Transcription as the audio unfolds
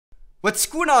What's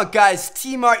going on, guys?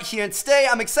 T-Mart here, and today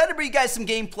I'm excited to bring you guys some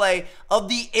gameplay of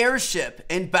the airship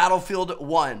in Battlefield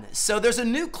 1. So there's a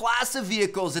new class of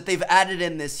vehicles that they've added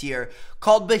in this year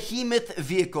called Behemoth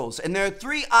vehicles, and there are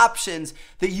three options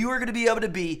that you are going to be able to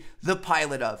be the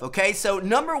pilot of, okay? So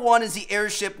number one is the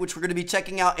airship, which we're going to be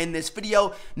checking out in this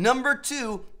video. Number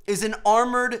two is an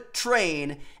armored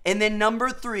train, and then number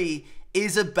three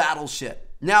is a battleship.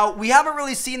 Now, we haven't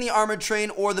really seen the armored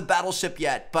train or the battleship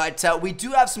yet, but we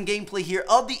do have some gameplay here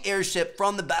of the airship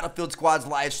from the Battlefield Squad's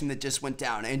live stream that just went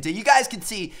down. And you guys can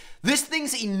see, this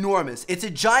thing's enormous. It's a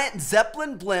giant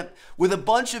Zeppelin blimp with a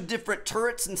bunch of different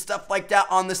turrets and stuff like that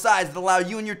on the sides that allow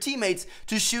you and your teammates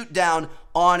to shoot down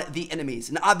on the enemies.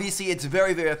 And obviously, it's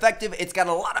very, very effective. It's got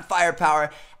a lot of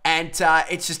firepower, and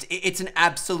it's an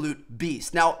absolute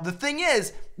beast. Now, the thing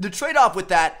is, the trade-off with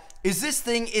that is this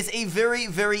thing is a very,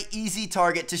 very easy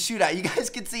target to shoot at. You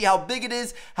guys can see how big it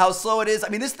is, how slow it is. I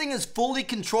mean, this thing is fully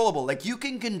controllable. Like, you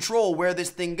can control where this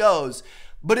thing goes,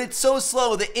 but it's so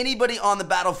slow that anybody on the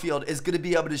battlefield is going to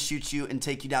be able to shoot you and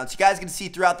take you down. So you guys can see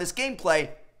throughout this gameplay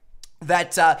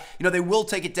that, they will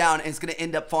take it down, and it's going to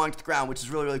end up falling to the ground, which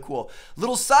is really, really cool.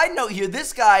 Little side note here,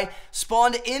 this guy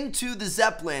spawned into the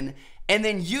Zeppelin and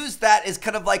then used that as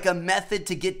kind of like a method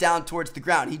to get down towards the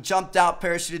ground. He jumped out,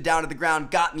 parachuted down to the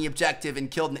ground, got in the objective, and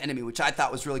killed an enemy, which I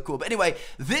thought was really cool. But anyway,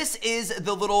 this is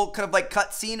the little kind of like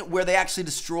cutscene where they actually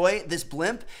destroy this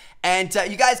blimp. And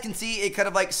you guys can see it kind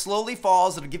of like slowly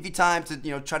falls. It'll give you time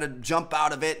to, try to jump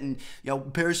out of it and,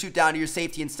 parachute down to your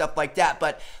safety and stuff like that.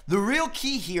 But the real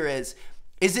key here is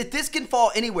that this can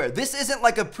fall anywhere. This isn't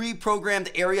like a pre-programmed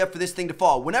area for this thing to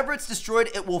fall. Whenever it's destroyed,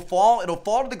 it will fall. It'll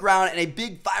fall to the ground in a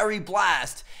big fiery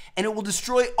blast, and it will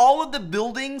destroy all of the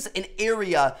buildings and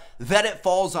area that it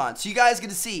falls on. So you guys get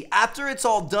to see, after it's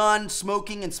all done,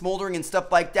 smoking and smoldering and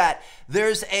stuff like that,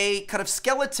 there's a kind of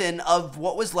skeleton of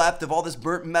what was left of all this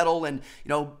burnt metal and,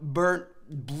 burnt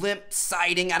blimp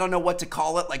siding. I don't know what to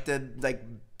call it, like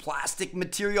plastic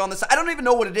material on the side. I don't even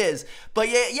know what it is, but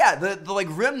yeah, the like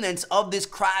remnants of this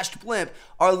crashed blimp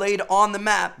are laid on the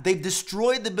map. They've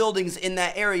destroyed the buildings in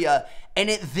that area, and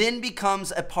it then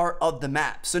becomes a part of the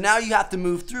map. So now you have to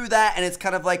move through that, and it's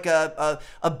kind of like a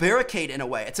barricade in a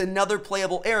way. It's another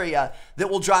playable area that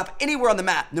will drop anywhere on the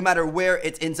map, no matter where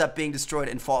it ends up being destroyed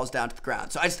and falls down to the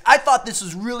ground. So I thought this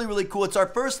was really, really cool. It's our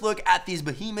first look at these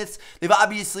behemoths. They've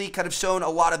obviously kind of shown a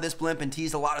lot of this blimp and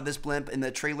teased a lot of this blimp in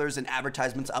the trailers and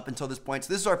advertisements up until this point.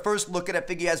 So this is our first look at it. I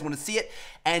figure you guys want to see it.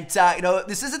 And,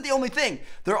 this isn't the only thing.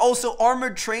 There are also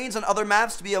armored trains on other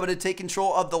maps to be able to take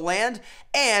control of the land,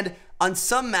 and on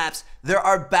some maps, there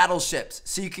are battleships,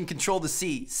 so you can control the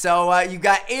sea. So you've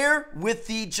got air with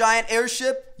the giant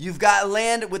airship, you've got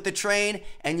land with the train,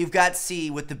 and you've got sea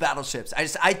with the battleships.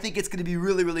 I think it's going to be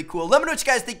really, really cool. Let me know what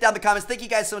you guys think down in the comments. Thank you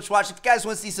guys so much for watching. If you guys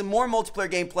want to see some more multiplayer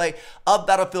gameplay of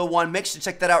Battlefield 1, make sure to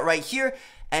check that out right here.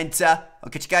 And I'll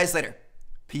catch you guys later.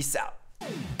 Peace out.